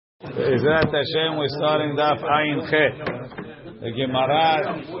Be'ezrat Hashem, we're starting Daf Ayin Chet. The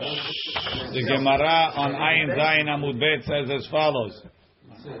Gemara on Ayin Zayin Amud Bet says as follows.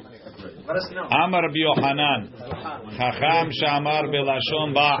 Amar Rabbi Yochanan, Chacham Shamar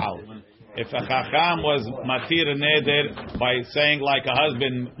Belashon Baal. If a Chacham was matir neder by saying like a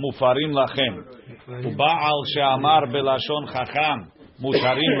husband, Mufarim Lachem. Baal Shamar Belashon Chacham,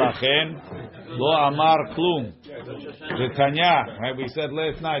 Mutarim Lachem, Lo Amar Klum. The Tanya, right? We said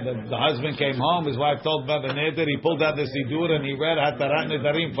last night that the husband came home, his wife told about the neder, he pulled out the sidur and he read Hatarat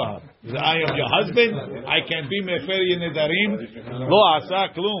Nedarim for her. He said, I am your husband, I can be mefer ye nedarim, lo asa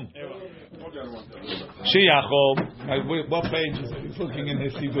klum. Shiyachom, what page is it? He's looking in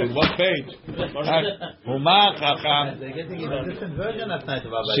his sidur. What page? Huma chacham.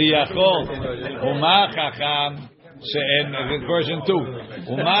 Shiyachom. Huma chacham. She'en, version 2.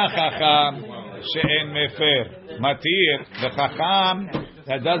 Huma chacham. She'en mefer. Matir, the chacham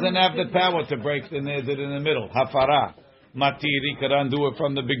that doesn't have the power to break the neder in the middle. Hafara. Matir, he could undo it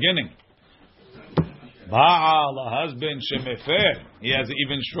from the beginning. Baal, a husband, shemefer, he has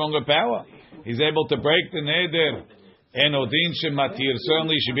even stronger power. He's able to break the neder. Enodin shematir,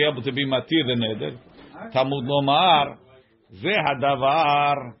 certainly he should be able to be matir the neder. Tamud lomar, ze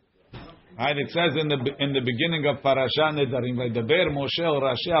hadavar. Right, it says in the beginning of Parashat Nedarim, Vaydaber Moshe el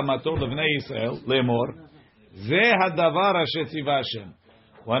Rashi Hamatot Levnei Yisrael lemor, ze hadavar asher tzivah Hashem.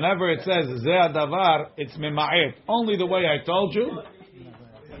 Whenever it says ze hadavar, it's mema'et. Only the way I told you,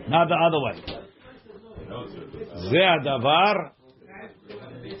 not the other way. Ze hadavar.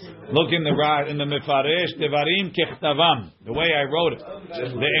 Look in the Mefaresh, Devarim kechtavam, the way I wrote it.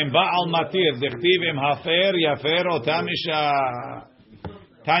 Le'em ba'al matir, dechtiv im hafer, yafer otam isha.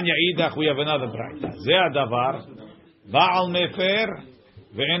 Tanya idach, we have another braita. Ze hadavar, ba'al mefer,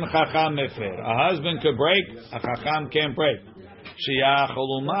 ve'en chacham mefer. A husband could break, a chacham can't break. Shiyach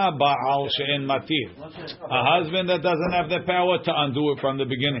oluma ba'al she'en matir. A husband that doesn't have the power to undo it from the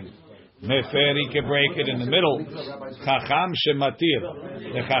beginning. Mefer, he can break it in the middle. Chacham shematir.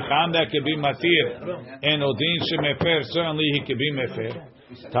 The chacham that can be matir. And odin shemefer, certainly he can be mefer.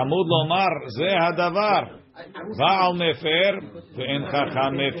 Tamud lomar, ze hadavar. Baal mefer, ve'en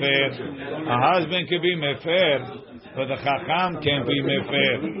chacham mefer. A husband can be mefer, but the chacham can't be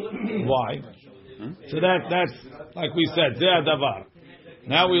mefer. Why? So that's like we said, ze hadavar.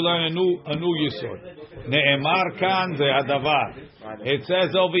 Now we learn a new yisod. Ne'emar kan ze hadavar. It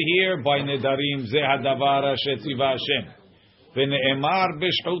says over here by nedarim ze hadavar asher tzivah Hashem. Ve'ne'emar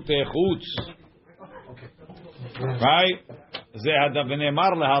b'shchutei chutz. Right? Ze hadavar.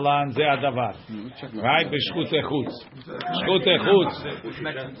 Ve'ne'emar lehalan ze hadavar. Right? B'shchutei chutz. Shchutei chutz.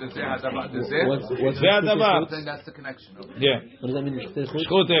 Ze hadavar. That's the connection. Yeah. What does that mean?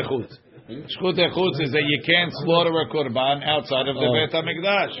 Shchutei chutz. Shchutei chutz is that you can't slaughter a korban outside of the Beit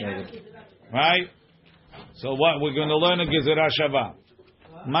HaMikdash. Right? So what we're going to learn a Gezerah Shavah.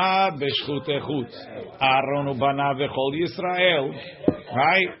 Ma b'shchutei chutz. Aaron ubanav v'chol Yisrael.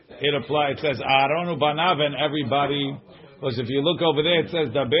 Right? It applies. It says Aaron ubanav and everybody. Because if you look over there, it says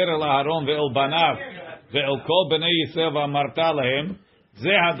Daber el Aaron ve'el banav ve'el kol bnei Yisrael v'amarta lahem ze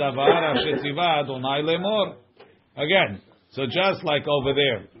hadavar asher tzivah Adonai lemor. Again, so just like over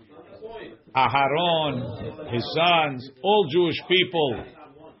there, Aharon, his sons, all Jewish people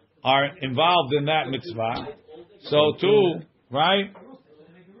are involved in that mitzvah. So too, right?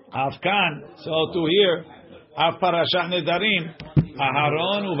 Afkan. So too here, Av Parashat Nedarim,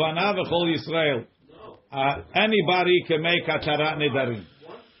 Aharon uvanav v'chol Yisrael. Anybody can make Hatarat Nedarim.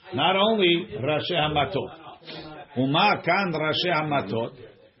 Not only Rashi Hamatot. Uma kan Rashi Hamatot.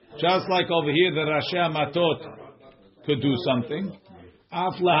 Just like over here, the Rashi Hamatot could do something.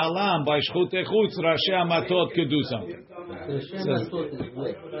 Af lahalam by shchutei chutz, Rashi Hamatot could do something.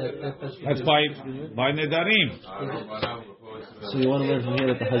 That's by nedarim. So you want to learn from here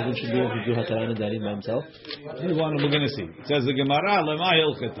that the husband should be able to do Hatarat Nedarim by himself? We're going to see. It says the Gemara lema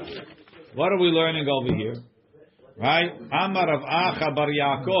hilcheta. What are we learning over here? Right? Amar of Acha bar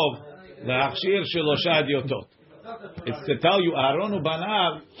Yaakov leachshir shelosha hadyotot. It's to tell you Aaron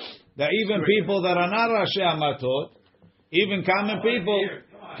ubanav that even people that are not Rashi Hamatot, even common people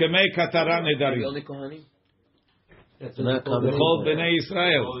can make Hatarat Nedarim. Only Kohanim? B'chol bnei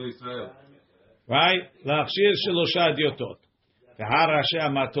Yisrael. Right? L'achshir shelosha hadyotot. V'ha Rashi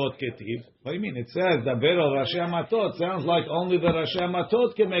Hamatot ketiv. What do you mean? It says Daber el Rashi Hamatot. Sounds like only the Rashi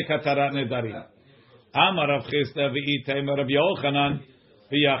Hamatot can make Hatarat Nedarim. Amar Rav Chisda v'itay Rav Yochanan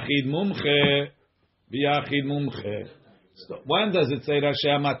v'yachid mumche v'yachid mumche. When does it say Rashi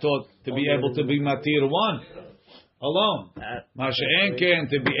Hamatot to be able to be matir one? Alone. Masha'en ken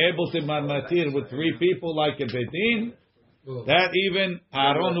to be able to matir with three people like a bedin. That even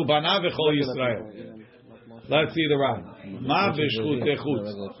Aaron ubanav v'chol Yisrael. Let's see the Ran. Ma b'shchut echutz.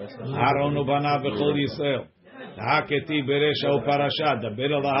 Aaron ubanav v'chol Yisrael. Haketi beresha uparasha.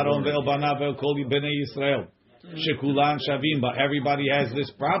 Daber el Aaron ve'el banav ve'el kol bnei Yisrael. Shekulan shavim. But everybody has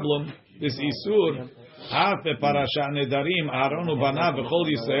this problem, this isur. Haf beparasha nedarim. Aaron ubanav v'chol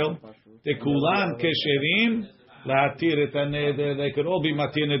Yisrael. Tekulan kesherim la'atir et haneder. They could all be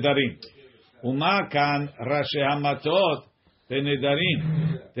matir nedarim. Uma kan rashi hamatot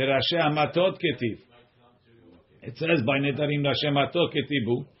nedarim. The rashi hamatot ketiv. It says by nedarim rashi hamatot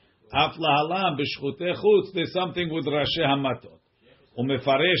ketibu. Af lahalam b'shchutei chutz. There's something with rashi hamatot.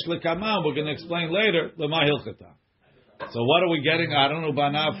 Umefaresh lekama. We're going to explain later. Lema hilchata. So what are we getting Aaron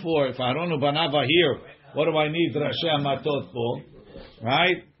ubanav for? If Aaron ubanav are here, what do I need rashi hamatot for?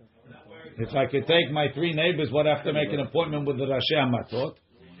 Right? If I could take my three neighbors, what I have to make an appointment with the rashi hamatot?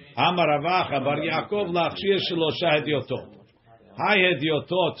 Amar Ravacha bar Yaakov lachshir shelosha hedyotot. Hi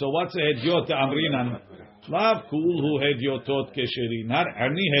hedyotot. So what's a hedyot amrinan? Lav kulhu hedyotot kesherin. Not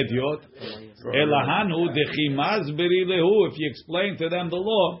any hedyot. Elahanu dechimaz beri lehu. If you explain to them the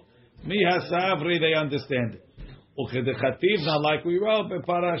law, mi hasavri, they understand it. Uchedechativna, like we wrote,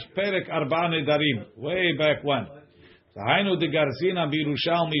 beparash perek arba nedarim, way back when. Hainu de garzina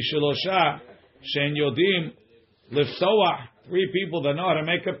birushalmi shelosha shen yodim liftoach. Three people that know how to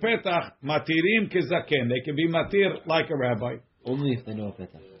make a petach, matirim kezaken. They can be matir like a rabbi. Only if they know a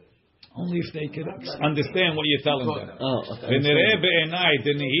petach. Only if they can understand what you're telling them. Oh, okay.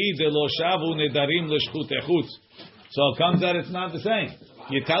 So it comes out it's not the same.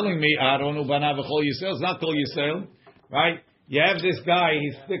 You're telling me, Aaron ubanav v'chol Yisrael. It's not kol Yisrael, right? You have this guy,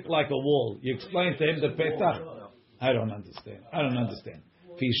 he's thick like a wall. You explain to him the petach. I don't understand.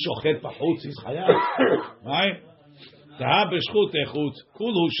 If he's shochet b'chutz, he's chayav, right? So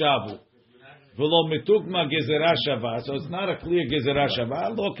it's not a clear gezerah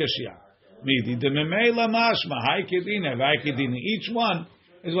shava. Lo keshia. Midi dememela mashma. Hai kedina. Vai kedina. Each one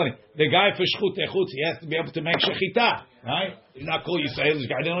is one. The guy for shchut echutz, he has to be able to make shechita, right? He's not called Yisrael. This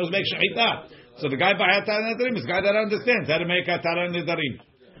guy knows how to make shechita. So the guy by hatar nedarim is the guy that understands how to make hatar nedarim,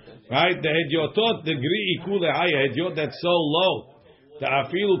 right? The hedyotot, the gri ikule haya hedyot that's so low. The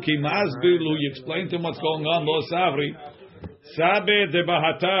afilu kimaz bilu. You explain to him what's going on. Lo savri. Sabe de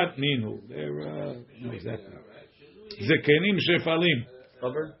bahatat ninu. They're exactly. Zekenim shefalim.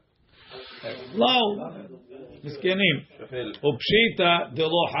 Covered? Low. Miskenim. Upshita de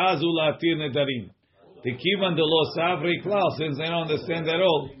lo hazu latir nedarim. The kivan de lo savri klal. Since they don't understand at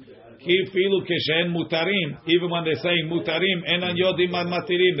all. Ki filu keshen mutarim. Even when they say mutarim, enan yodim ad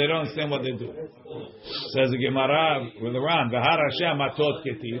matirim. They don't understand what they do. Says the Gemara with the Ran. V'har rashi hamatot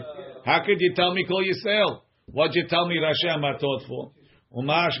ketiv. How could you tell me kol Yisrael? What'd you tell me rashi hamatot for?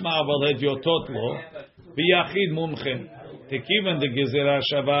 Umashma aval hedyotot lo. V'yachid mumchen. Tekivan the gezerah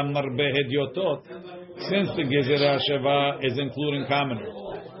shava marbe hedyotot. Since the gezerah shava is including commoners.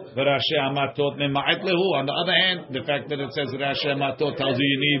 V'rashi hamatot mema'et lehu. On the other hand, the fact that it says rashi hamatot tells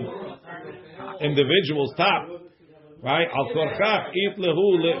you need individuals top. Right? Al korchach it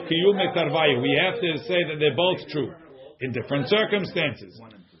lehu kiyum etarvayu. We have to say that they're both true in different circumstances.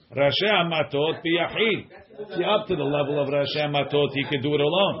 Rashi hamatot biyachid. If up to the level of rashi hamatot, he could do it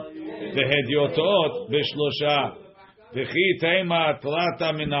alone. The hedyotot b'shlosha. V'chi teima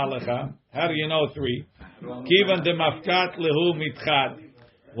tlata minalecha. How do you know three? Kivan demafkat lehu mitchad.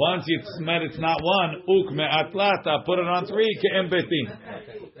 Once it's met, it's not one. Uk me'atlata. Put it on three. Ke'em betin.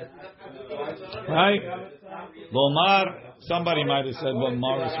 Right? Lomar, somebody might have said what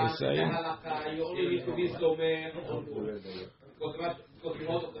Morris was saying.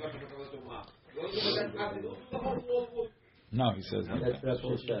 No, he says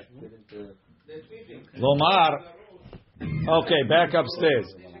that. Lomar, okay, back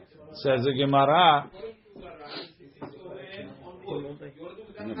upstairs. Says the Gemara.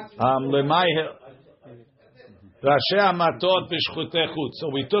 Rashi hamatot b'shchutei chutz. So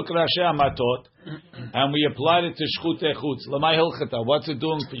we took rashi hamatot and we applied it to shchutei chutz. Lemay hilchata. What's it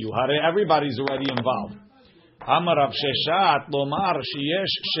doing for you? Everybody's already involved. Amar Rav Sheshat lomar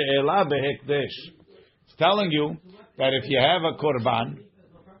sheyesh she'ela behekdesh. It's telling you that if you have a korban,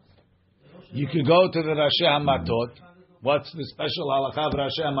 you could go to the rashi hamatot. What's the special halakha of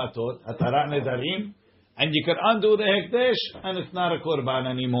rashi hamatot? Hatarat nedarim, and you could undo the hekdesh, and it's not a korban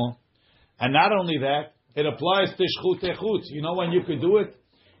anymore. And not only that, it applies to shchutei chutz. You know when you could do it?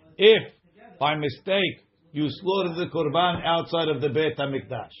 If, by mistake, you slaughtered the korban outside of the Beit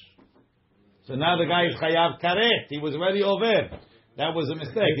HaMikdash. So now the guy is chayav karet. He was already over. That was a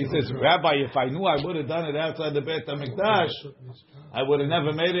mistake. He says, Rabbi, if I knew I would have done it outside the Beit HaMikdash, I would have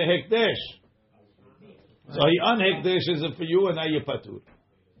never made a hekdesh. So he unhekdeshes it for you, and now you're patur.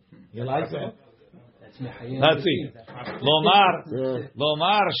 You like that? Let's see.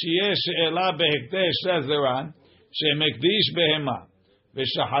 Lomar sheyesh she'ela behekdesh, says the Ran, she'mekdish behema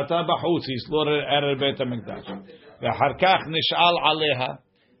v'shachata b'chutz, he slaughtered at Beit HaMikdash. V'achar kach nish'al aleha,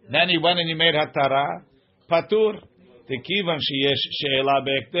 then he went and he made hatara, patur. Tekivan sheyesh she'ela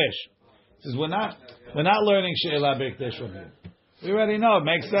behekdesh. Says we're not learning she'ela behekdesh from here. We already know it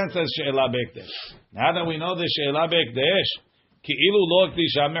makes sense as she'ela behekdesh. Now that we know the she'ela behekdesh, ki'ilu lo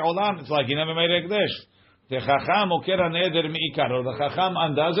k'disha me'olam, it's like he never made ekdesh. The chacham okera neder mi'ikaro. The chacham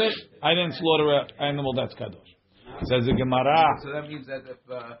undoes it. I didn't slaughter an animal that's kadosh. Says the Gemara. So that means that if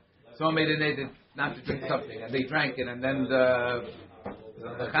someone made a neder not to drink something and they drank it, and then the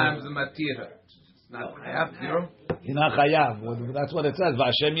chacham is a matir, it's not chayav, zero. You're not chayav. That's what it says.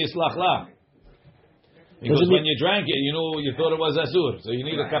 V'Hashem yislach la. Because when you drank it, you thought it was asur, so you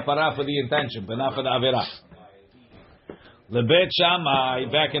need a kapara for the intention, but not for the avirah. Lebet Shammai,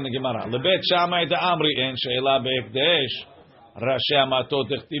 back in the Gemara. Lebet Shammai the Amri en she'ela be'ekdesh. Rashi amatot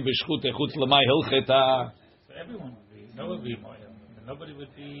echti b'shchut echutz l'may hilcheta. So everyone would be. No one would be moyel. Nobody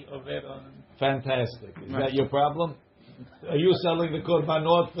would be over on. Fantastic. Is that your problem? Are you selling the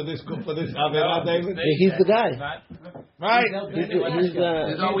korbanot for this avirah, David? He's the guy. Right. He's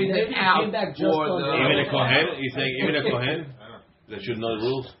There's always an out for the. Even a kohen? He's saying even a kohen that should know the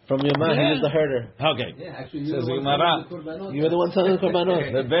rules. from your man. He was the herder. Okay. Yeah, actually, Says the Gemara. You were the one selling the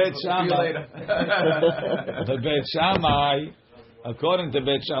korbanot. The Beit Shammai. The Beit Shammai. According to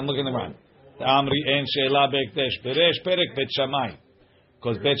Beit Shammai, I'm looking around. The Amri en she'ela be'ekdesh. Peresh perek Beit Shammai.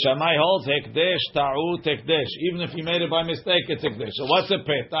 Because Beit Shammai holds hekdesh ta'ut hekdesh. Even if you made it by mistake, it's hekdesh. So what's a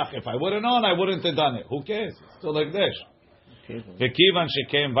petach? If I would have known, I wouldn't have done it. Who cares? It's still hekdesh. V'kivan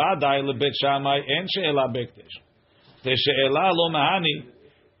shekem v'adai lebeit Shammai en she'ela be'ekdesh. Te'she'ela lo mahani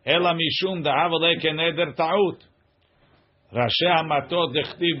ela mishum da'av alei keneder ta'ut. Rashi hamatot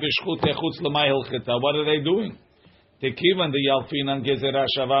dechtiv b'shchut echutz l'may hilcheta. What are they doing? Te'kivan de'yalfinan gezerah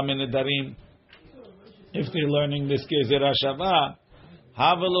shava min nedarim. If they're learning this gezerah shava,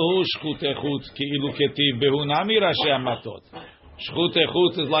 Havelahu shchut echutz ki'ilu ketiv behu nami Rashi hamatot. Shchut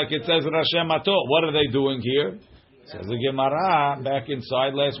echutz is like it says Rashi hamatot. What are they doing here? Says the Gemara back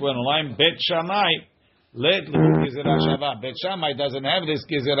inside last one line. Bet Shammai let gezerah shava. Bet Shammai doesn't have this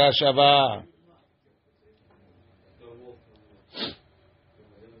gezerah shava.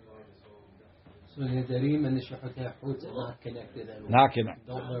 So Nedarim and the Shechutei Chutz are not connected at all. Not connected.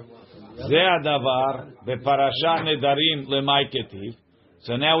 Don't learn one from the other. Ze hadavar beparashat nedarim lemay ketiv.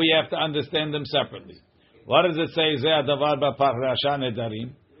 So now we have to understand them separately. What does it say? Ze hadavar beparashat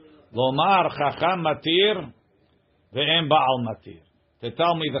nedarim lomar chacham matir ve'em baal matir. To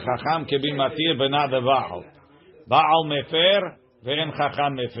tell me the chacham can be matir but not the baal. Baal mefer ve'em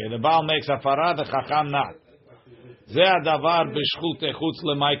chacham mefer. The baal makes hafara, the chacham not. Ze hadavar b'shchut echutz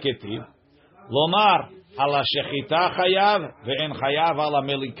lemay ketiv. Lomar ala shechita chayav ve'en chayav ala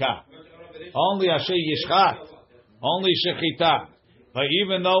melika. Only asher yishchat, only shechita. But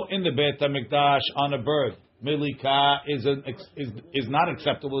even though in the Beit HaMikdash on a bird, melika is not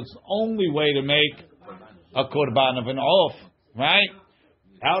acceptable. It's the only way to make a korban of an off, right?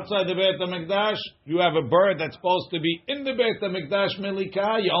 Outside the Beit HaMikdash, you have a bird that's supposed to be in the Beit HaMikdash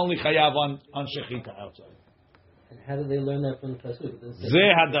melika. You only chayav on shechita outside. And how did they learn that from the pasuk?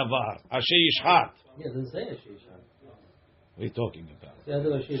 Ze hadavar asher yishchat. Yeah, it doesn't say Asher Yishchat. What are you talking about? The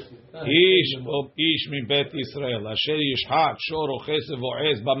other Asher Yishchat. Ish mi bet Israel asher yishchat shor o chesed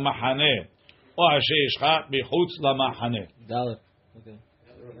vo'ez b'machaneh o asher yishchat b'chutz lamachaneh. Dalet. Okay.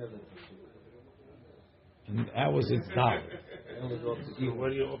 And that was its dalet. So where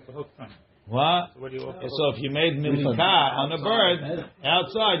do you off the hook from? What? So where do you off the hook So if you made milika on a bird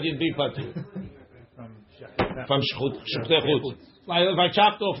outside, you'd be patur from? from shchutei chutz. If I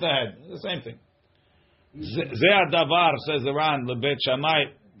chopped off the head, the same thing. Ze hadavar, says the Ran, lebeit Shammai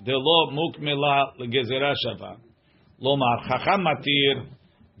de lo mukmila legezerah shava. Lomar chacham matir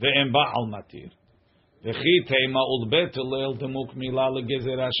ve'em baal matir. V'chi teima ul bet Hillel de mukmila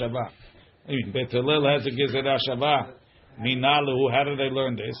legezerah shava. Bet Hillel has a gezerah shava. Mina lehu. How do they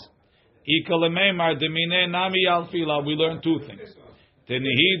learn this? Ika lemeimar de mine nami alfila. We learn two things.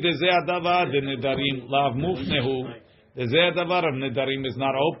 Tenihi de ze hadavar de nedarim lav mufnehu. The ze hadavar of nedarim is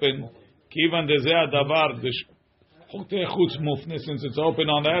not open. Kivan de ze hadavar the shchutei chutz mufne, since it's open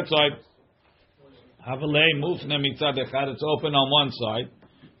on that side. Havalei mufne mitzad echad, it's open on one side.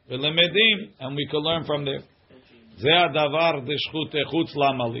 V'lemedim, and we can learn from there. Ze hadavar de shchutei chutz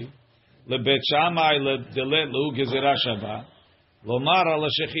lamali lebeit Shammai ledelet lehu gezerah shava lomar ala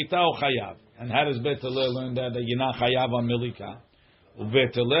shechita o chayav. And how does Bet Hillel learn that you're not chayav on milika?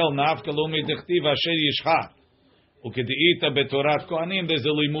 Ubetelel nafka lo midechtiv asher yishchar. Ukedeita betorat kohanim. There's a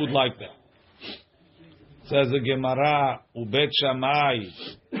limud like that. Says the Gemara, Ubet Shammai.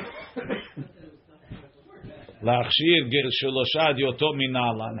 Lachshir shelosha diotot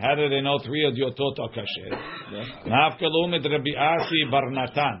minalan. How do they know 3 diotot are kasher? Nafka lo med Rabbi Asi bar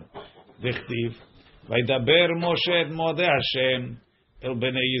Natan. Dechtiv. Vaydaber Moshe et Modeh Hashem el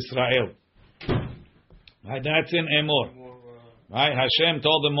Bnei Yisrael. Right, that's in Emor. Right, Hashem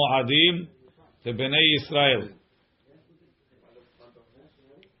told the Moadim to Bnei Yisrael.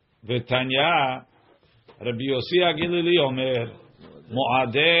 V'Tanya, Rabbi Yossi Agilili Omer,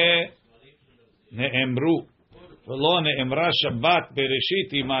 Moadeh ne'emru, v'lo ne'emra Shabbat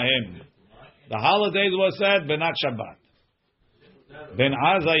bereshit imahem. The holidays were said, but not Shabbat. Ben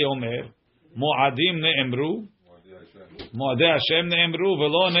Azai Omer, Moadim ne'emru, Moadeh Hashem ne'emru,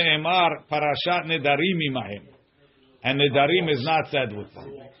 v'lo ne'emar parashat nedarim imahem. And nedarim is not said with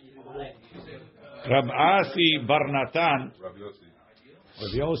them. Rab Asi Bar Natan,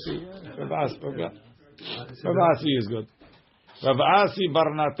 Rav Yossi, Rav Asi is good. Rav Asi Bar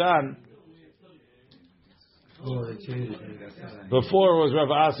Natan. Before it was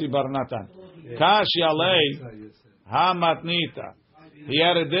Rav Asi Bar Natan. Kash Yalei Hamatnita. He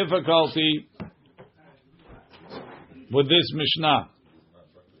had a difficulty with this Mishnah.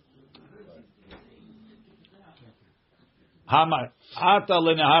 Hamat Ata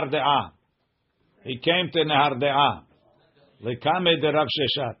leNehar De'ah. He came to Nehar De'ah. Lekame de Rav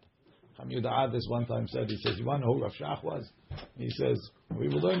Sheshat. Cham Yuda'ad this one time said, he says, you want to know who Rav Shach was? He says, we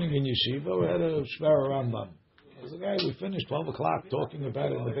were learning in Yeshiva, we had a Shver Rambam. I was like, hey, we finished 12 o'clock talking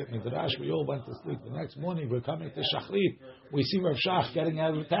about it in the Beit Midrash, we all went to sleep. The next morning, we're coming to Shachrit, we see Rav Shach getting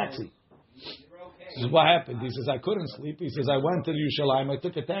out of a taxi. This is what happened. He says, I couldn't sleep. He says, I went to Yerushalayim, I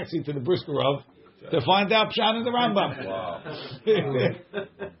took a taxi to the Briskerov to find out Pshat in the Rambam. Wow.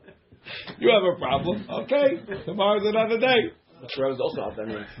 You have a problem. Okay. Tomorrow's another day. The Briskerov was also up.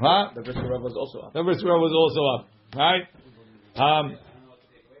 The Briskerov was also up. The Briskerov was also up. Right?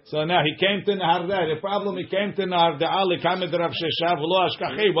 So now he came to Nehar De'ah. The problem, he came to Nehar De'ah. Lekamed Rav Sheshav. V'lo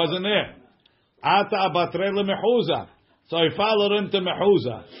Ashkachi. He wasn't there. Ata abatre leMechuza. So he followed him to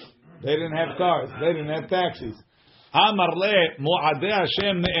Mechuza. They didn't have cars. They didn't have taxis. Amar le Mo'adeh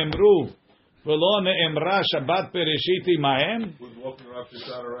Hashem ne'emru. V'lo ne'emra Shabbat Bereshit imahem. Who's walking around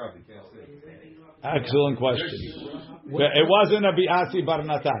around? He can't see. Excellent question. It wasn't a Bi'asi Bar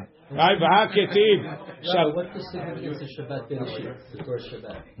Natan. Right? V'haketiv. What's the significance of Shabbat Bereshit? The first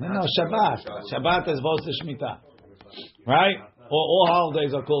Shabbat. No, Shabbat. Shabbat is supposed to Shemitah. Right? All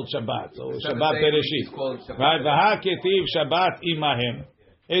holidays are called Shabbat. So Shabbat Bereshit. Right? V'haketiv Shabbat imahem.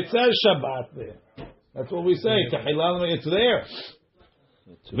 It says Shabbat there. That's what we say. It's there.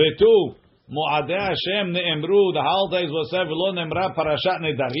 V'tu. Mo'adeh Hashem ne'emru. The holidays were said. V'lo ne'emra parashat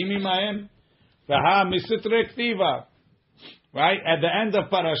nedarim imahem. V'ha misitre ktiva. Right? At the end of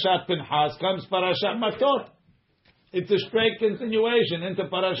Parashat Pinchas comes Parashat Matot. It's a straight continuation into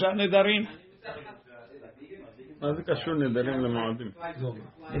Parashat Nedarim.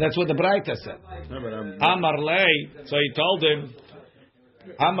 That's what the Braita said. Amar Lei. So he told him,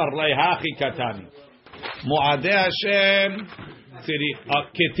 Amar Lei Hachi Katani. Mo'adeh Hashem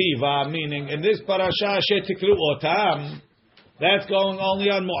Ketiva, meaning in this Parasha Shetikru Otam, that's going only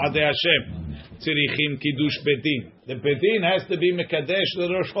on Mo'adeh Hashem. Tzirichim Kiddush Bedin. The Bedin has to be Mekadesh the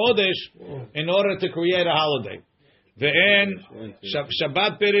Rosh Chodesh in order to create a holiday. Ve'en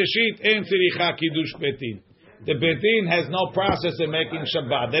Shabbat Bereshit en Tziricha Kiddush Bedin. The Bedin has no process in making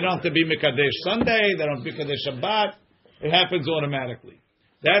Shabbat. They don't have to be Mekadesh Sunday. They don't be Mekadesh Shabbat. It happens automatically.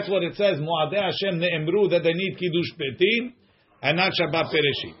 That's what it says. Mo'adeh Hashem ne'emru, that they need Kiddush Bedin and not Shabbat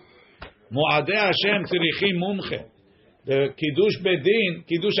Bereshit. Mo'adeh Hashem Tzirichim Mumche. The Kiddush Bedin,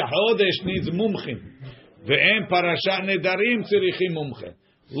 Kiddush HaChodesh needs mumchim. Ve'en Parashat Nedarim tzirichim mumche.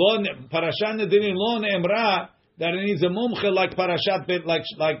 Parashat Nedarim lo ne'emra that it needs a mumche like Parashat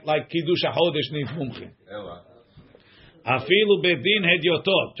like Kiddush HaChodesh needs mumchim. Afilu Bedin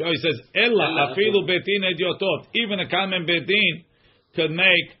hedyotot. Joy says Ella afilu Bedin hedyotot. Even a common Bedin could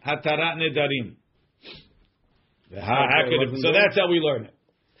make Hatarat Nedarim. So that's how we learn it.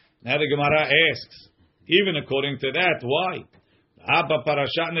 Now the Gemara asks. Even according to that, why? Abba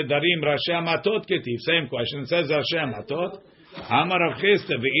Parashat Nedarim Rashi Matot Ketiv. Same question. It says Rashi Matot. Amar Rav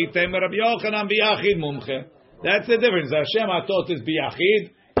Chisda v'Item Rabbi Yochanan biyachid mumche. That's the difference. Rashi Matot is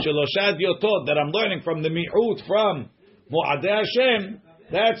biyachid. Sheloshad yotot that I'm learning from the mi'ut from Mo'adeh Hashem.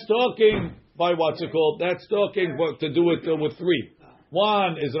 That's talking by what's it called? That's talking to do it with 3.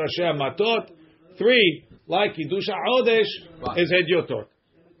 1 is Rashi Matot. 3 like Kiddush HaChodesh is Hedyotot.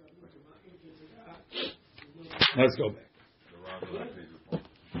 Let's go back.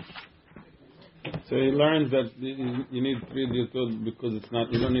 So he learns that you need 3 diyotot because it's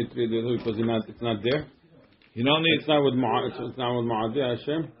not. You don't need 3 diyotot because it's not there. You don't need. It's not with Mu'adeh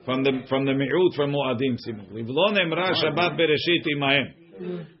Hashem. From the mi'ut from Mu'adim seemingly. V'lo nemra Shabbat Bereshit imahem.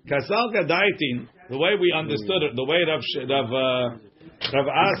 Kasal Gadaitin. The way we understood it, the way Rav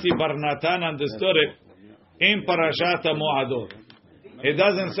Asi Bar Natan understood it, in Parashat Mu'adot. It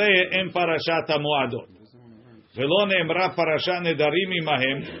doesn't say it in Parashat Mu'adot. V'lo nemra Parashat Nedarim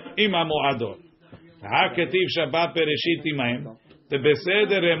imahem ima Mu'adot. Ha'ketiv Shabbat Bereshit imahem. The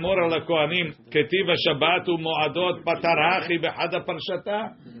Beseder Emor al Kohanim Ketiv Shabbat u'Mu'adot Patarachi b'Hada Parshata.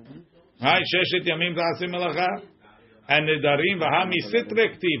 Right, Sheshet Yamim Ta'asim Melacha and Nedarim v'Hami Sitre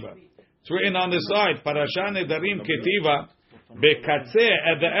Ktiva. It's written on the side. Parashat Nedarim Ketiva Bekatzeh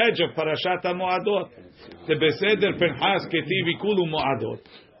at the edge of Parashat Mu'adot. The Beseder Pinchas Ketiv Ikulu Mu'adot.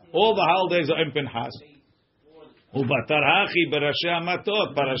 All the holidays are in Pinchas. U'Batarachi b'Rashi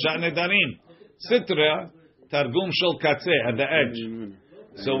Amatot Parashat Nedarim Sitra. Targum shel katzeh at the edge.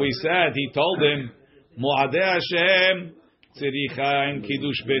 So we said, he told him, Mu'adeh Hashem tziricha in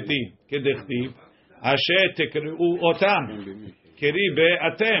kiddush beti kedechtiv asher tekreu otam keri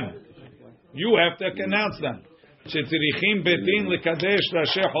be'atem. You have to announce them. Shetzirichim betin lekadesh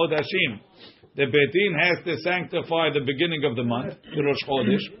rashi chodashim. The betin has to sanctify the beginning of the month, the Rosh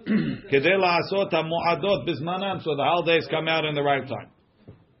Chodesh, kedei la'asot ha'mu'adot bizmanam, so the holidays come out in the right time.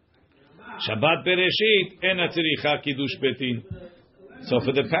 Shabbat Bereshit ena tziricha kiddush betin. So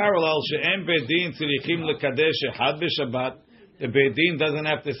for the parallel, she'em bedin tzirichim lekadesh echad b'Shabbat. The bedin doesn't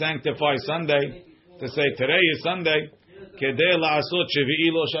have to sanctify Sunday to say today is Sunday. Kedei la'asot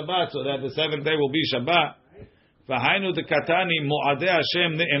shevi'i lo Shabbat, so that the 7th day will be Shabbat. V'hainu dekatani Mu'adeh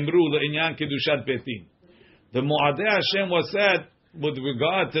Hashem ne'emru le'inyan kiddushat betin. The Mu'adeh Hashem was said with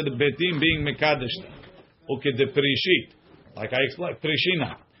regard to the betin being mekadesh. Okay, the prishit, like I explained,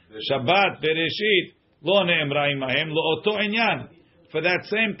 prishina. Shabbat Bereshit lo ne'emra imahem lo oto inyan, for that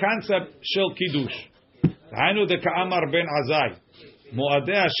same concept shel kiddush. Hainu de ka'amar ben Azai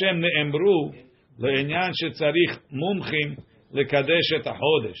Mu'adeh Hashem ne'emru le'inyan shetzarich mumchim lekadesh et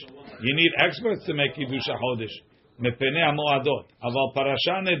hachodesh. You need experts to make kiddush hachodesh mepenei ha'mu'adot. Aval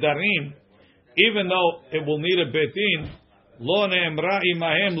parashat nedarim, even though it will need a betin, lo ne'emra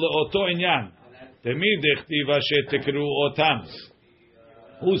imahem lo oto inyan. Temid dechtiva shetekru otam.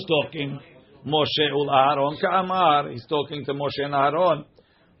 Who's talking? Moshe ul Aharon ka'amar. He's talking to Moshe and Aharon.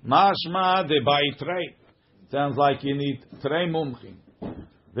 Mashma de bai trei. Sounds like you need trei mumchim.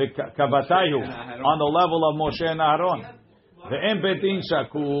 V'kavatayu on the level of Moshe and Aharon. Ve'em betin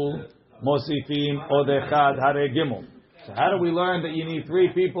shakul mosifim od echad hare gimel. So how do we learn that you need 3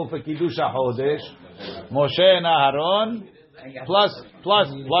 people for kiddush hachodesh? Moshe and Aharon plus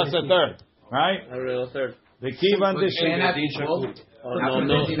a third, right? A real third. The kivan d'shem.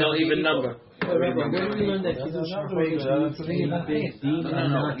 No even number. Where do we learn that kiddush hachodesh needs to be big din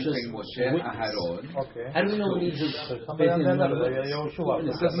and not just witness? How do we know it needs a big din? It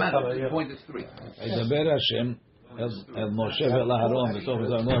doesn't matter. The point is 3. ידבר השם אל משה ואל אהרון בסוף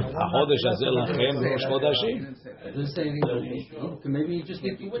הזמן, החודש הזה לכם ראש חודשים. Doesn't say anything. Maybe you just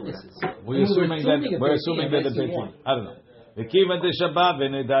need 2 witnesses. We're assuming that the betin. I don't know. וכיוון דשבת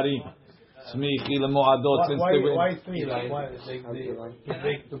ונדרים. Smichi lemoadot since they were. Why 3? Like why to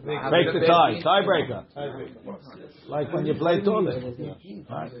break the tiebreaker. Like when you play toilet.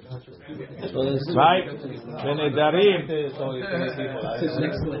 Right? Venedarim.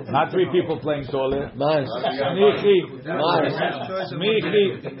 Not 3 people playing toilet.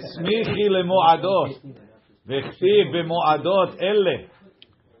 Smichi lemoadot. Vechtiv bemoadot elle.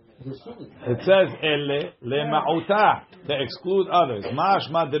 It says elle lema'uta, to exclude others.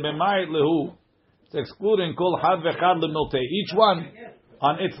 Mashma de b'mayit lehu, it's excluding kol had v'chad lemiltei, each one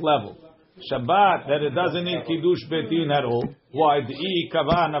on its level. Shabbat, that it doesn't need kiddush betin at all. Why? The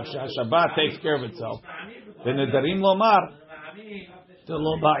kava nafsha. Shabbat takes care of itself. V'nedarim lomar, to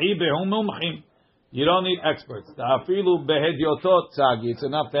lo ba'i behum mumchim. You don't need experts. Ta'afilu behedyotot tzagi. It's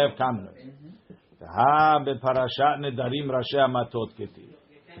enough to have commoners. Ha beparashat nedarim rashi amatot ketiv.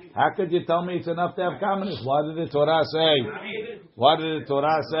 How could you tell me it's enough to have commoners? Why did the Torah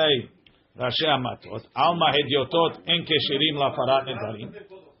say? Rashi Amatot Alma Hedyotot En Keshirim Lafarat Nedarim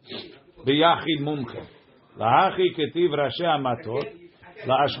Biyachid Mumche Lahachi Ketiv Rashi Amatot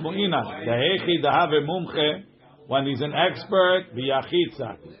Laashmuina Dahechi Dahave Mumche, when he's an expert Biyachid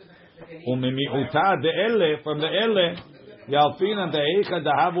Tzaki Umimiuta De'ele, from the Ele Yalfina Dahecha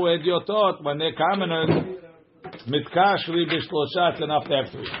Dahavu Hedyotot, when they're commoners Mitkashri b'shlosha, it's enough to have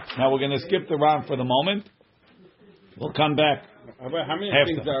 3. Now we're going to skip the round for the moment. We'll come back How many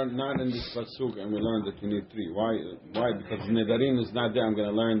things are not in this pasuk and we learn that you need 3? Why? Because Nedarim is not there. I'm going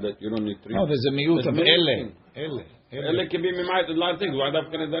to learn that you don't need 3. No, there's a miut of ele. Ele can be mimayit a lot of things. Why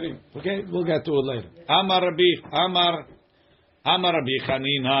dafka Nedarim? Okay, we'll get to it later. Amar Rabbi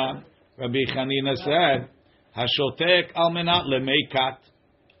Chanina. Rabbi Chanina said, "Hashotek al menat lemeikat."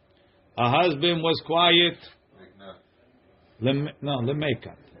 A husband was quiet.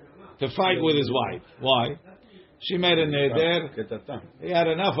 Lemeikat, to fight with his wife. Why? She made a neder. He had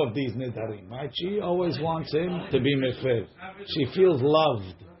enough of these nedarim, right? She always wants him to be mefer. She feels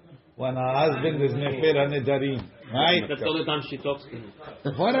loved when her husband is mefer a nedarim, right? That's all the time she talks to him.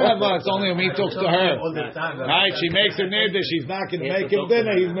 Whatever, it's only when he talks to her. Right? She makes a neder, she's not going to make him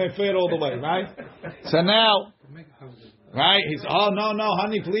dinner, he's mefer all the way, right? So now, right? He's, no,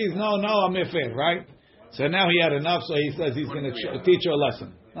 honey, please, no, I'm mefer, right? So now he had enough, so he says he's going to teach her a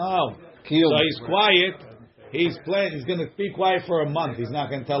lesson. No. So he's quiet. He's going to be quiet for a month. He's not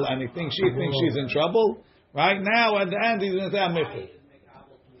going to tell her anything. She thinks she's in trouble. Right now, at the end, he's going to say, I'm mefer.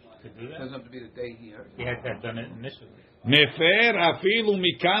 It doesn't have to be the day he heard. He had done it initially. Mefer afilu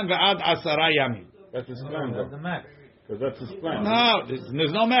mikan ve'ad asara yamim. That's his plan, though. The max. Because that's his plan. No,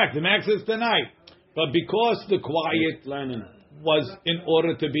 there's no max. The max is tonight. But because the quiet was in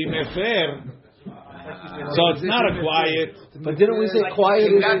order to be mefer, so it's not a quiet. But didn't we say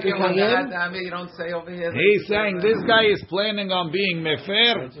quiet is like a You don't say over here. He's saying this guy is planning on being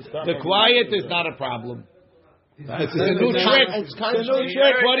mefer. The quiet is not a problem. It's a new trick. It's a new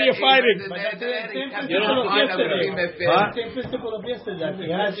trick. What are you fighting?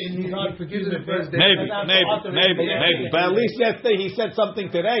 Maybe. But at least yesterday he said something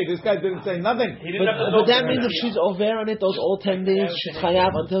today. This guy didn't say nothing. But that means if she's over on it, those all 10 days, she's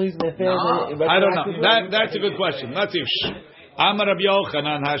chayav until he's mefer. I don't know. That's a good question. Let's see. Amar Rabbi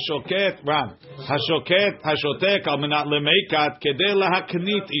Yochanan hashoket ram hashotek al menat lemeikat kedei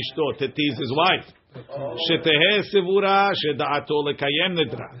lahaknit ishto, to tease his wife. Sheteheh sivura sheda'ato lekayem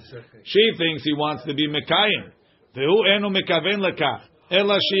nedra. She thinks he wants to be mekayem. Vehu enu mekaven lekach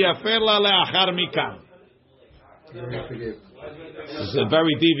ela sheyafer la leachar mikan. This is a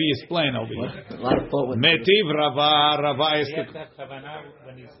very devious plan over here. Metiv Rava is the.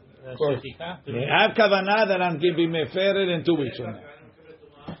 Have kavanah that I'm going to be meferet in 2 weeks from now.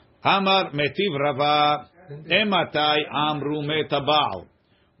 Amar metiv Rava ematai amru metabal.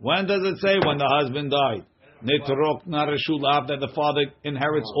 When does it say when the husband died? Nitrok nareshulav, that the father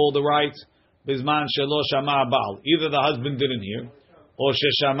inherits all the rights. Bizman shelo shama bal. Either the husband didn't hear, or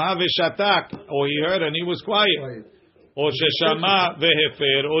sheshama v'shatak, or he heard and he was quiet, or sheshama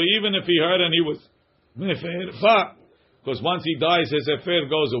v'hefer, or even if he heard and he was mefer, but because once he dies, his hefer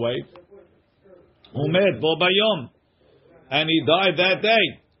goes away. Umed bo bayom, and he died that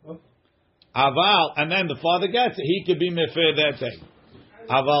day. Aval, and then the father gets it. He could be mefer that day.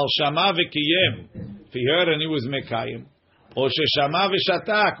 Aval shama v'kiyem, if he heard and he was mekayim, or sheshama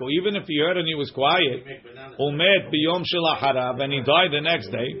v'shatak, or even if he heard and he was quiet, umet biyom shelacharav, and he died the next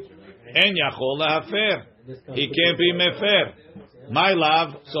day, en yachol lahafer, he can't be mefer. My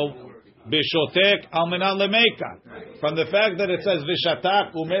love, so bishotek al menat lemeika. From the fact that it says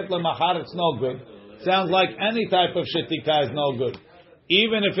v'shatak umet lemachar, it's no good. Sounds like any type of shetika is no good.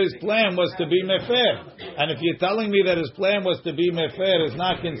 Even if his plan was to be mefer. And if you're telling me that his plan was to be mefer is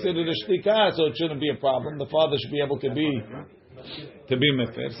not considered a shtika, so it shouldn't be a problem. The father should be able to be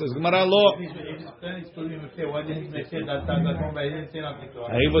mefer. Says Gemara law. He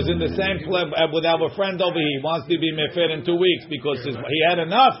was in the same plan with our friend over here. He wants to be mefer in 2 weeks because he had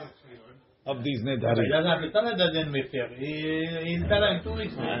enough of these nedarim.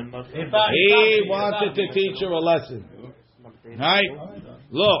 He wanted to teach her a lesson. Right?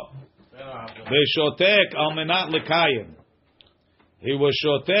 Look. Veshotek al menat lekayim. He was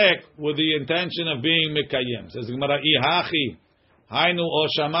shotek with the intention of being mekayim. Says Gemara, ihachi hainu o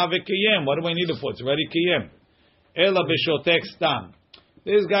shama v'kiyem. What do we need it for? It's already kiyem. Ela beshotek stam.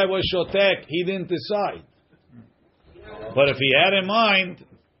 This guy was shotek. He didn't decide. But if he had in mind,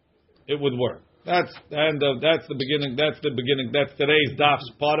 it would work. That's the beginning. That's today's daf's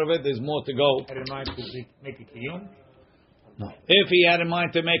part of it. There's more to go. Had in mind to make a kiyum? No. If he had in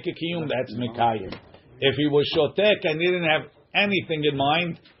mind to make a kiyum, that's mekayim. If he was shotek and he didn't have anything in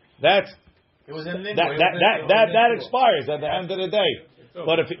mind, that expires at the end of the day.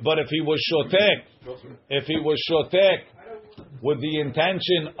 But if he was shotek, with the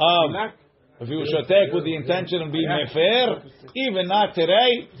intention of being mefer, even not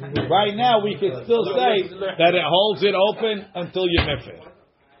today, right now we could still say that it holds it open until you're mefer.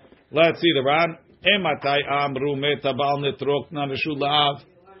 Let's see the Ran. Ematai amru metabal netrok nareshulav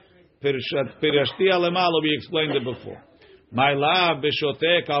pirashti alemalo. We explained it before. My love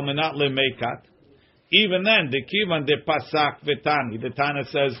b'shotek al menat lemekat. Even then, the kivan de pasak v'tani. The Tana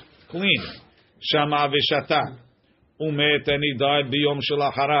says clean. Shama v'shatak. Umet and he died biyom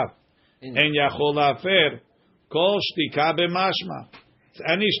shalacharav. En yachol afer kol shtika b'mashma. It's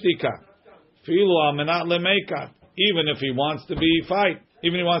any shtika. Filu al menat lemekat. Even if he wants to be fight,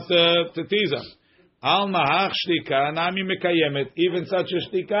 even if he wants to tease him. Al mahach shtika nami mekayemet. Even such a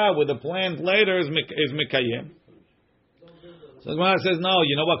shtika with a plan later is mekayem. So the Gemara says, no,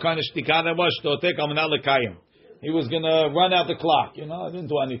 you know what kind of shtika that was? Shtotek al menat lekayem. He was going to run out the clock. You know, I didn't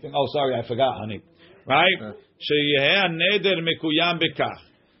do anything. Oh, sorry, I forgot, honey. Right? Sheyeh neder mekuyam bekach.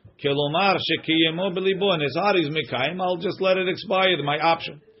 Kelomar shekiyemo belibo. And his heart is mekayem. I'll just let it expire. My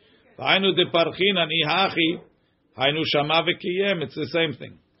option. V'ainu de parchinan ihachi. Hainu shama v'kiyem. It's the same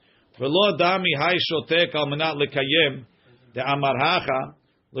thing. V'lo dami hay shotek al menat lekayem. De amar hacha.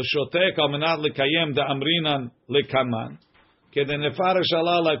 L'shotek al menat lekayem. De amrinan lekaman. Kedenefarish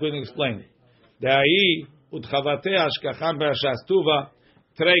Allah, like we explained. De'ai utchavate ashkacham be'ashas tuva.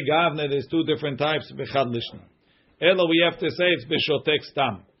 Trei gavne, there's two different types. Bechad lishna. Elo, we have to say it's b'shotek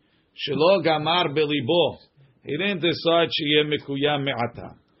stam. Shelo gamar belibo. He didn't decide sheyeh mekuyam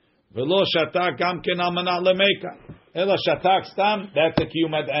me'ata. V'lo shatak gam ken al menat lemeka. Elo shatak stam, that's a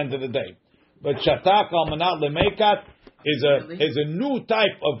kiyum at the end of the day. But shatak al menat lemekat is a new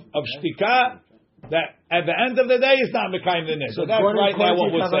type of shtika that at the end of the day is not mekayim the neder. So that's right now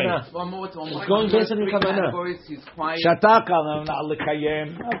what we're saying. One more. going based on your kavanah. He's quiet. Shatak al menat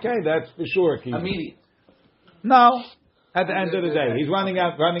lekayim. Okay, that's for sure. Immediate. No. At the end of the day, he's running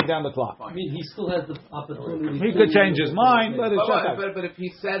down the clock. I mean, he still has the opportunity. He could change his mind, but it's shatak. But if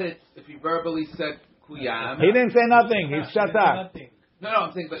he said it, if he verbally said kuyam, He didn't say nothing. He's shatak. No,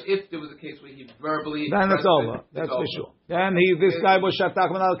 I'm saying, but if there was a case where he verbally, Then it's over. That's for sure. Then this guy was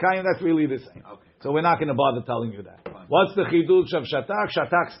shatak menal kayim. That's really the same. Okay. So we're not going to bother telling you that. What's the chidush of shatak?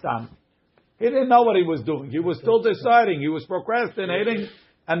 Shatak stam. He didn't know what he was doing. He was still deciding. He was procrastinating,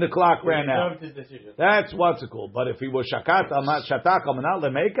 and the clock ran out. That's what's it called. But if he was shatak al menal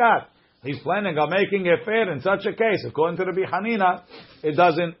lemekat, he's planning on making it fair in such a case. According to Rabbi Hanina, it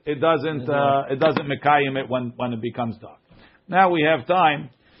doesn't mekayim it when it becomes dark. Now we have time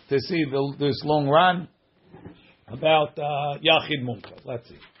to see this long run about Yachid Mumche. Let's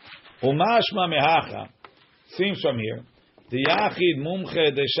see. Umashma mehacha seems from here the Yachid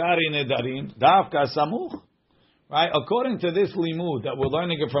Mumche de Shari Nedarim Davka Samuch. Right? According to this limud that we're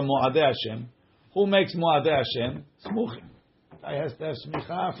learning it from Moadei Hashem, who makes Moadei Hashem? Smuchim. I has to have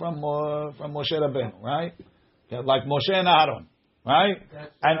smicha from Moshe Rabbeinu, right? Like Moshe and Aaron, right?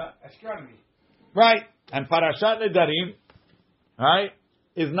 And astronomy. Right. And Parashat Nedarim, right,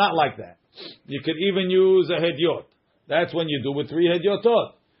 is not like that. You could even use a Hedyot. That's when you do with 3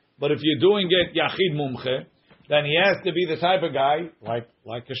 Hedyotot. But if you're doing it Yachid Mumche, then he has to be the type of guy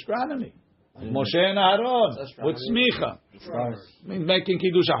like astronomy. Like Moshe and Aaron with smicha. Means making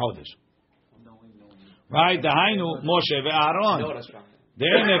Kiddush HaChodesh. Right? Dahainu Moshe ve'Aaron.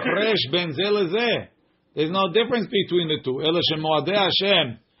 Then nefresh ben zeh lezeh. There's no difference between the two. Ela shemoadei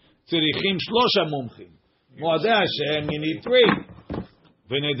Hashem tzirichim shlosha mumchim. Moadei Hashem, you need 3.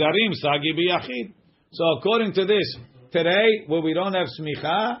 V'nedarim sagi b'yachid. So according to this, today where we don't have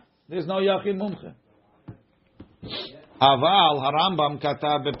smicha, there's no yachid mumche. Aval Harambam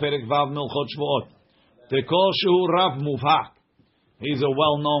katav beperek vav milchot shvuot. Tekol shehu rav muvhak. He's a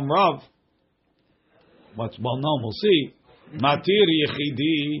well-known rav. What's well-known? We'll see. Matir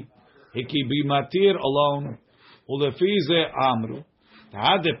yechidi. He can be matir alone. Ulefize amru.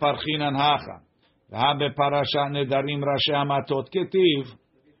 Ta'ad parchinan hacha. Ta'ad parashat nedarim rashi amatot ketiv.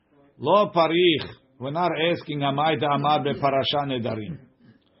 Lo parich. We're not asking amay da'amad beparashat nedarim.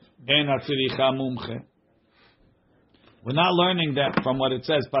 En atziricha mumche. We're not learning that from what it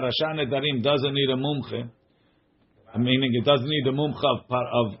says. Parashat nedarim doesn't need a mumche. Meaning it doesn't need a mumche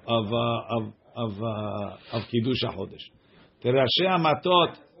of kiddush hachodesh. The rashi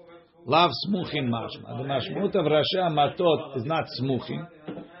amatot lav smuchin mashma. The mashmut of rashi amatot is not smuchin.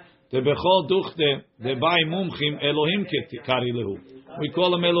 The bechol duchte the by mumchim Elohim kari lehu. We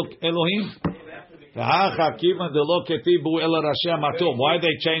call them Elohim. Why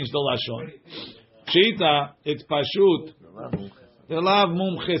they changed the lashon? Pshita, it's pashut. The lav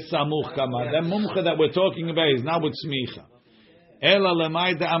mumche samuch kama. The mumche that we're talking about is not with smicha. Ela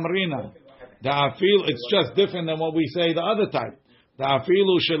lemay de amrina. The afil, it's just different than what we say the other type. The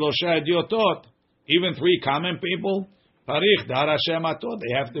afilu shelosha idiotot. Even 3 common people. Parich dar Hashem atot.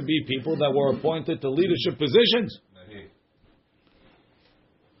 They have to be people that were appointed to leadership positions.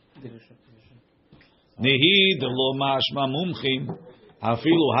 Nihi de lo mashma mumchim.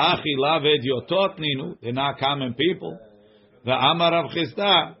 Afilu hachi lav idiotot ninu. They're not common people. The Amar Rav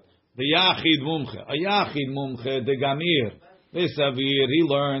Chisda, the Yachid Mumche. A Yachid Mumche, the Gamir, the Savir, he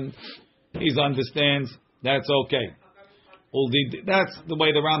learned, he understands, that's okay. That's the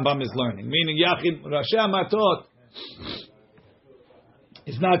way the Rambam is learning. Meaning Yachid, Rashi Matot,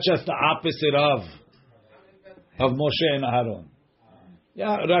 is not just the opposite of Moshe and Aharon.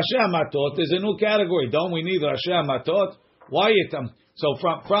 Yeah, Rashi Matot is a new category. Don't we need Rashi Matot? Why it? So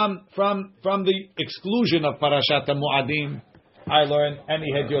from the exclusion of Parashat Mu'adim, I learned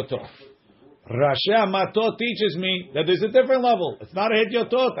any Hedyotot. Rashi Matot teaches me that there's a different level. It's not a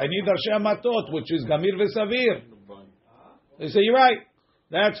Hedyotot. I need Rashi Matot, which is Gamir v'Savir. They say you're right.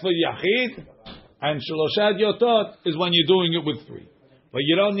 That's for Yachid, and Shlosha Hedyotot is when you're doing it with three. But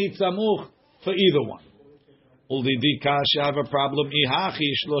you don't need Samuch for either one. Uldidi Kasha have a problem.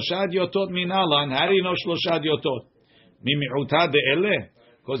 Ihachi Shlosha Hedyotot minalan. How do you know Shlosha Hedyotot? Mimi'uta de ele,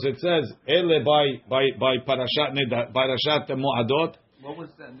 because it says ele by Parashat Mu'adot. What was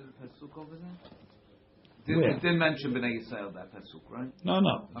that? The pasuk over there? It didn't mention Bnei Yisrael, that pasuk, right? No.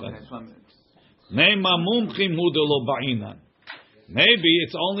 Okay, so Maybe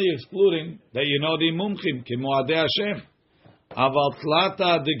it's only excluding that you know the mumchim ki mu'adei Hashem. Aval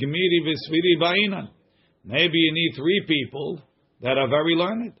tlata de gmiri v'sviri ba'inan. Maybe you need three people that are very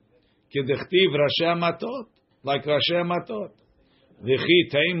learned. Ki dechtiv Rashi Matot, like Rashi Matot. V'chi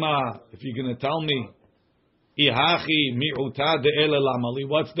teima, if you're going to tell me, ihachi mi'uta de ele lamali,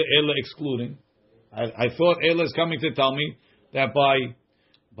 what's the ele excluding? I thought ele is coming to tell me that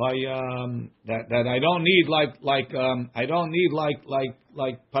that I don't need like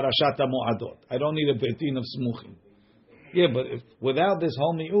Parashat Mu'adot. I don't need a betin of smuchim. Yeah, but without this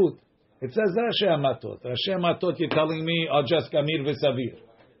whole mi'ut, it says Rashi Matot. Rashi Matot, you're telling me are just Gamir v'Savir.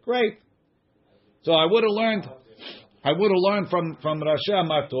 Great. So I would have learned from Rashi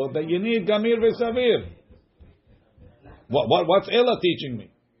Matot that you need Gamir v'Savir. What's Ella teaching me?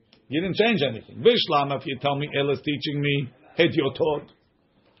 You didn't change anything. Vishlam, if you tell me Ella's teaching me Hedyotot.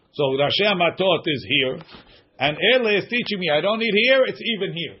 So Rashi Matot is here, and Ella is teaching me I don't need here, it's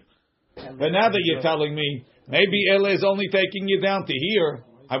even here. But now that you're telling me maybe Ella is only taking you down to here,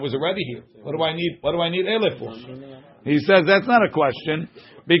 I was already here. What do I need Ella for? He says that's not a question,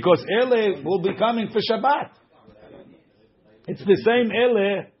 because Ella will be coming for Shabbat. It's the same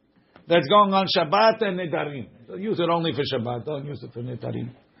Ella that's going on Shabbat and Nedarim. So use it only for Shabbat. Don't use it for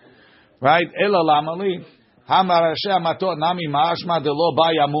Nedarim. Right? Ella lamali. Hamar Rashi Matot nami ma'ashma de lo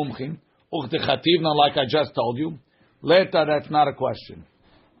baya mumchim. Uchtechativna, like I just told you. Later, that's not a question.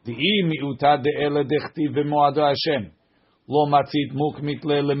 The mi'uta de ele dechtiv v'moado Hashem. Lo matzit mukmit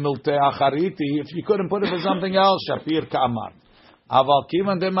le milte achariti. If you couldn't put it for something else, Shapir ka'amar. Aval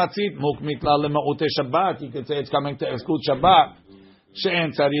kivan de matzit mukmit la le'ma'ute Shabbat. You could say it's coming to exclude Shabbat.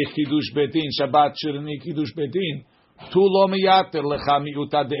 She'en tzarich kiddush betin. Shabbat shouldn't need kiddush betin. Tu lo miyater lecha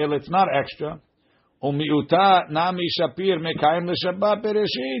mi'uta de ele. It's not extra. Umiuta nami Shapir mekayim leShabbat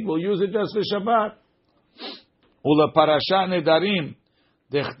bereshit. We'll use it just for Shabbat. Ula parashat nedarim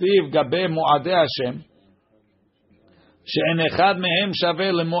dechtiv gabe mu'adei Hashem she'en echad mehem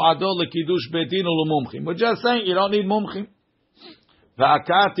shaveh lemu'ado lekiddush betin ulemumchim. We're just saying you don't need mumchim.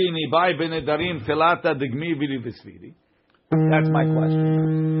 Va'akati nibai benedarim telata degmi vili v'sviri. That's my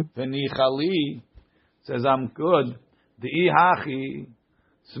question. V'nichali says I'm good. De'ihachi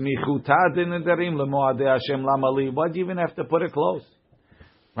smichuta de nedarim lemoadei Hashem lamali. Why do you even have to put it close?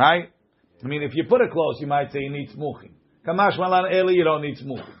 Right? I mean, if you put it close, you might say you need smuchim. Kamash malan eli, you don't need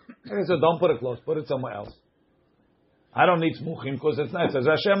smuchim. So don't put it close. Put it somewhere else. I don't need smuchim because it's nice. It says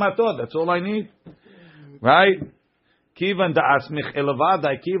Hashem Matot. That's all I need. Right? Kivan da asmich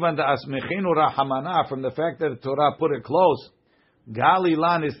elevadai. Kivan da asmichinu rahamana. From the fact that the Torah put it close,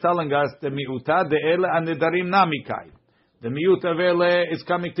 Galilan is telling us the miuta de ele and nedarim namikai. The miut of ele is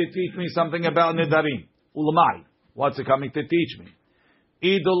coming to teach me something about nedarim. Ulamai. What's it coming to teach me?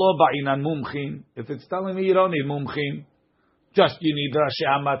 Idolo ba'inan mumchin. If it's telling me you don't need mumchin, just you need Rashi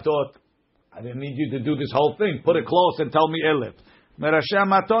Matot. I didn't need you to do this whole thing. Put it close and tell me elef. Rashi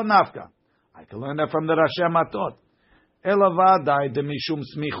Matot nafka. I can learn that from the Rashi Matot. Elavadai de mishum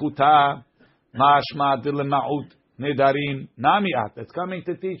smichuta mashma de lemaut nedarim namiat. It's coming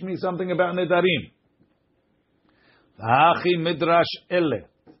to teach me something about nedarim. Hachi midrash ele.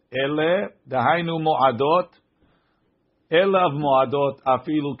 Ele dahainu moadot. Ele of moadot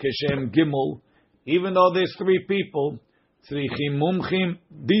afilu keshem gimel. Even though there's three people, tzrichim mumchim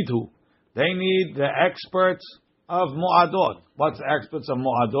didhu. They need the experts of moadot. What's the experts of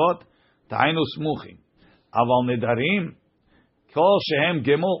moadot? Dahainu smuchim. Aval nedarim. Kol shehem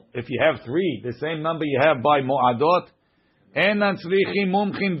gimel. If you have three, the same number you have by moadot. Enan tzrichim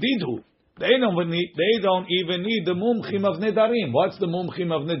mumchim didhu. They don't even need the mumchim of nedarim. What's the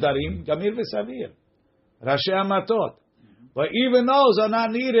mumchim of nedarim? Gamir v'savir, Rashi Hamatot. But even those are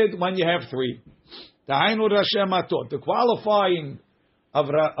not needed when you have three. Tahainu Rashi Hamatot. The qualifying of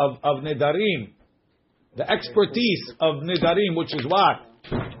nedarim, the expertise of nedarim, which is what?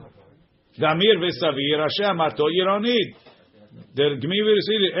 Gamir v'savir, Rashi Hamatot. You don't need. The Gamir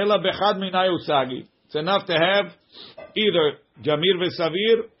v'savir ela bechad minay utzagi. It's enough to have either Gamir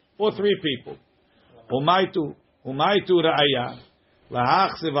v'savir or three people. Umaitu ra'aya.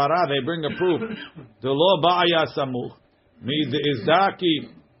 Lahach sevara, they bring a proof. The law ba'aya samuch. Me the izdaki.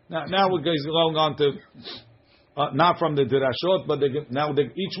 Now we're going on to, not from the dirashot, but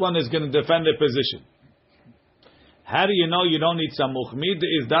each one is going to defend their position. How do you know you don't need samuch? Me the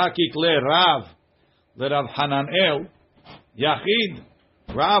izdaki kle Rav. The Rav Hananel. Yachid.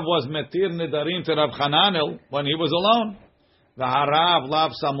 Rav was metir nedarim to Rav Hananel when he was alone. The Harav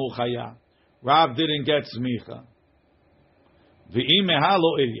lav samuchaya. Rav didn't get smicha.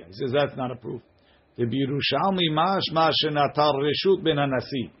 V'imehalo ilya. He says that's not a proof. The Birushalmi mashma shenatar reshut ben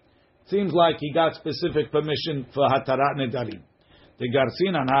hanasi. Seems like he got specific permission for hatarat nedarim. The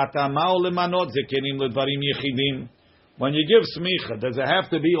Garsinan hatamao lemanot zekenim ledvarim yechidim. When you give smicha, does it have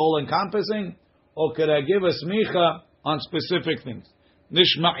to be all encompassing, or could I give a smicha on specific things?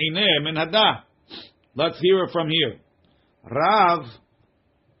 Nishma'ineh min hadah. Let's hear it from here. Rav.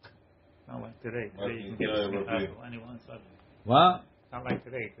 Not like today. Today you can give a smicha to anyone. What? Not like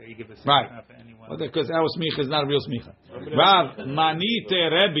today. Today you give a smicha right. to anyone. Well, because our smicha is not a real smicha. Rav manite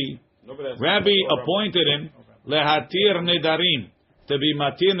Rebbe. Rabbi appointed him lehatir nedarim, to be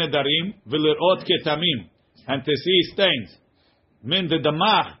matir nedarim v'lirot ketamim, and to see stains. Min the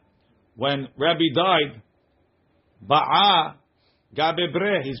damach, when Rabbi died, ba'a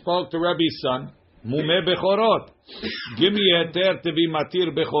gabebre, he spoke to Rabbi's son. Mume bechorot. Give me a ter to be matir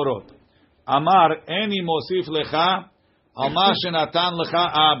bechorot. Amar eni mosif lecha alma shenatan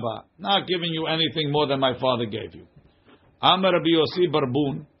lecha abba. Not giving you anything more than my father gave you. Amar Rabbi Yossi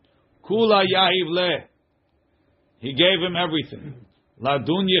Barbun kula yahiv le. He gave him everything.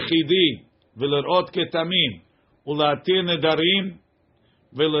 Ladun yechidi v'lerot ketamim ulatir nedarim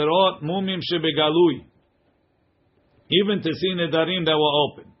v'lerot mumim shebegalui. Even to see nedarim that were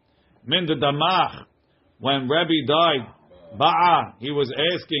open. Min the damach, when Rabbi died, ba'a, he was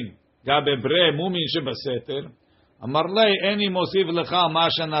asking, gabebre mumin shebaseter, amarlei eni mosiv lecha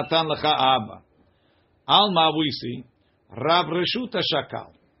masha natan lecha abba. Alma we see, Rav Reshuta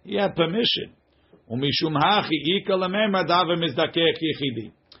Shakal, he had permission. Umishum hachi ika lemem adave mizdakek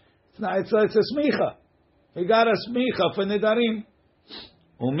yichidi. It's a smicha. He got a smicha for nedarim.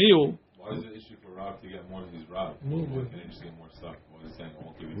 Umiu. Why is it an issue for Rav to get more than his Rav? Why can't he just get more stuff?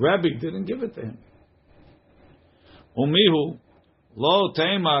 Rabbi didn't give it to him. Umihu lo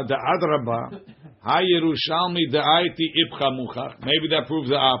tema the adraba ha Yerushalmi the aiti ipcha muchach. Maybe that proves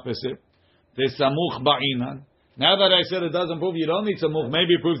the opposite. The samuch ba'inan. Now that I said it doesn't prove you don't need samuch,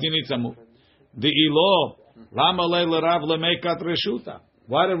 maybe it proves you need samuch. The ilo lama le Rav lemekat reshuta.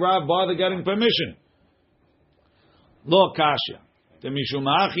 Why did Rav bother getting permission? Lo kasha. The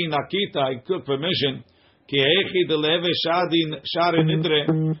mishumachi nakita, he took permission. So he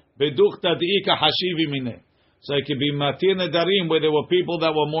could be matir nedarim where there were people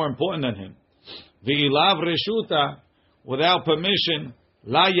that were more important than him. V'ilav reshuta, without permission,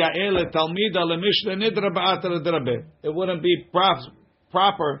 la ya'el talmida lemishle nidra ba'atar drabe. It wouldn't be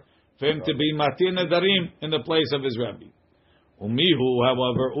proper for him to be matir nedarim in the place of his rabbi. Umihu,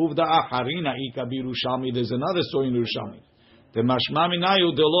 however, uvda acharina ika birushalmi. There's another story in Yerushalmi. The mashma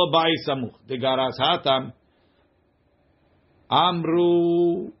minayu de lo ba'i samuch. The garas hatam.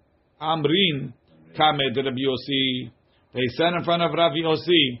 Amrin kamed Rabbi Yossi. They said in front of Rabbi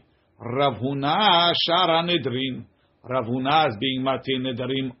Yossi, Rav Huna shara nedrin. Rav Huna is being matir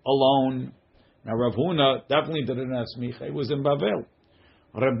nedarim alone. Now Rav Huna definitely didn't have smicha. He was in Bavel.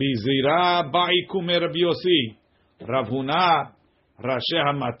 Rabbi Zira ba'ikume Rabbi Yossi. Rav Huna Rashi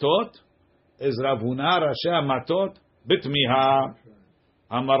Hamatot. Is Rav Huna Rashi Hamatot bitmiha.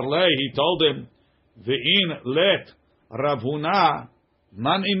 Amarle, he told him, ve'in let Rav Huna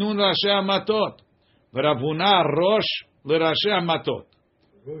man inun Rashi Hamatot. Rav Huna rosh le Rashi Hamatot.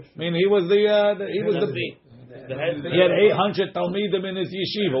 I mean, he was the head. He had 800 talmidim in his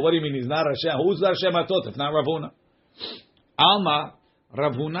yeshiva. What do you mean? He's not Rashi? Who's Rashi Hamatot if not Rav Huna? Alma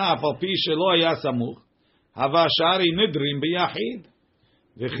Rav Huna afal pi shelo haya samuch hava shari nidrim biyachid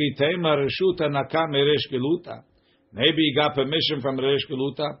v'chitema reshuta naka meresh geluta. Maybe he got permission from Resh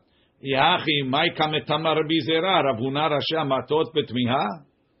Geluta. Yachi mai kametama Rabbi Zera Rav Huna Rashi Hamatot betmiha.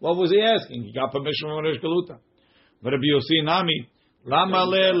 What was he asking? He got permission from Resh Geluta. But Rabbi Yossi Nami Lama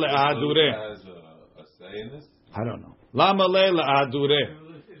le le'adure. Has a say in this? I don't know. Lama le le'adure.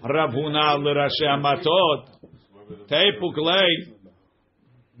 Rav Huna l'Rashi Amatot. Teipuk le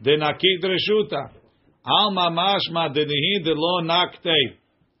denakid reshuta. Alma mashma denihi de lo nakte.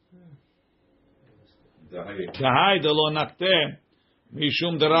 Kahai de lo nakte.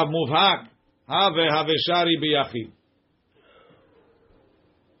 Mishum de Rav Muvhak. Have shari biyachid.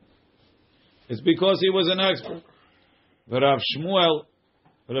 It's because he was an expert. Rav Shmuel,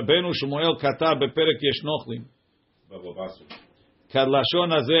 Rabbeinu Shmuel katav beperek Yesh Nochlim.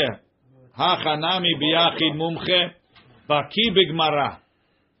 Kadlashon hazeh. Hachanami biyachid mumche. Baki b'gmara.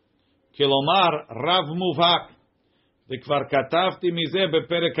 Kilomar Rav Muvhak. וכבר כתבתי מזה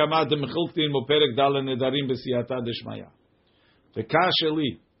בפרק כמה דמחילתין בפרק ד' נדרים בסייעתא דשמיא.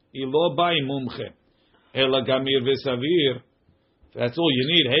 וכשלי, היא לא באה עם מומחה, אלא גמיר וסביר. That's all you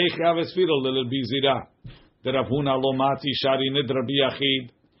need. Heicha v'sfira l'Rabbi Zira. The Rav Huna lo mati shari nid Rabbi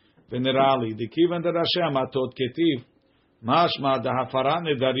Yachid. Venerali. The kivan der Hashem atot ketiv. Mashma da hafara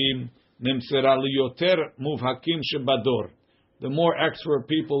nedarim nimtzera liyoter muvhakim shebador. The more expert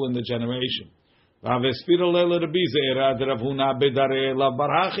people in the generation. V'avesfira l'Rabbi Zira. The Rav Huna bedare la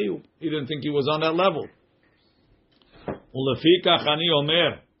barachiu. He didn't think he was on that level. Ulefikach ani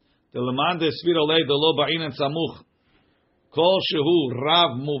omer. The leman de sfira le de lo ba'in samuch. Kol shehu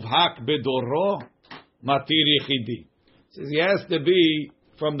Rav Muvhak bedoro matir yichidi. Says he has to be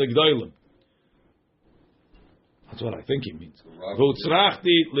from the Gdolim. That's what I think he means.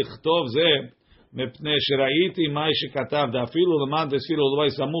 V'utzrachti lichtov zeh mepnei sheraiti mai shekatav dafilu leman desfiru l'vay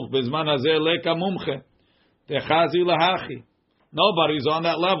samuch bezman hazeh leka mumche techazi lahachi. Nobody's on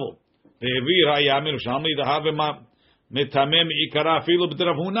that level. Ve'evir hayamir shalmi dehave metamem ikara afilu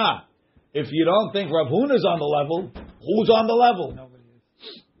b'Rav Huna. If you don't think Rav Huna is on the level, who's on the level?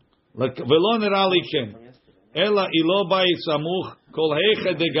 V'lo nera li ken. Ela ilo bai samuch kol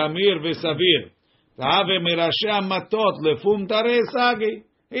heicha de gamir v'savir. V'have mirashei matot lefum tarei sagi.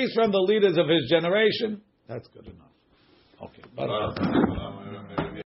 He's from the leaders of his generation. That's good enough. Okay.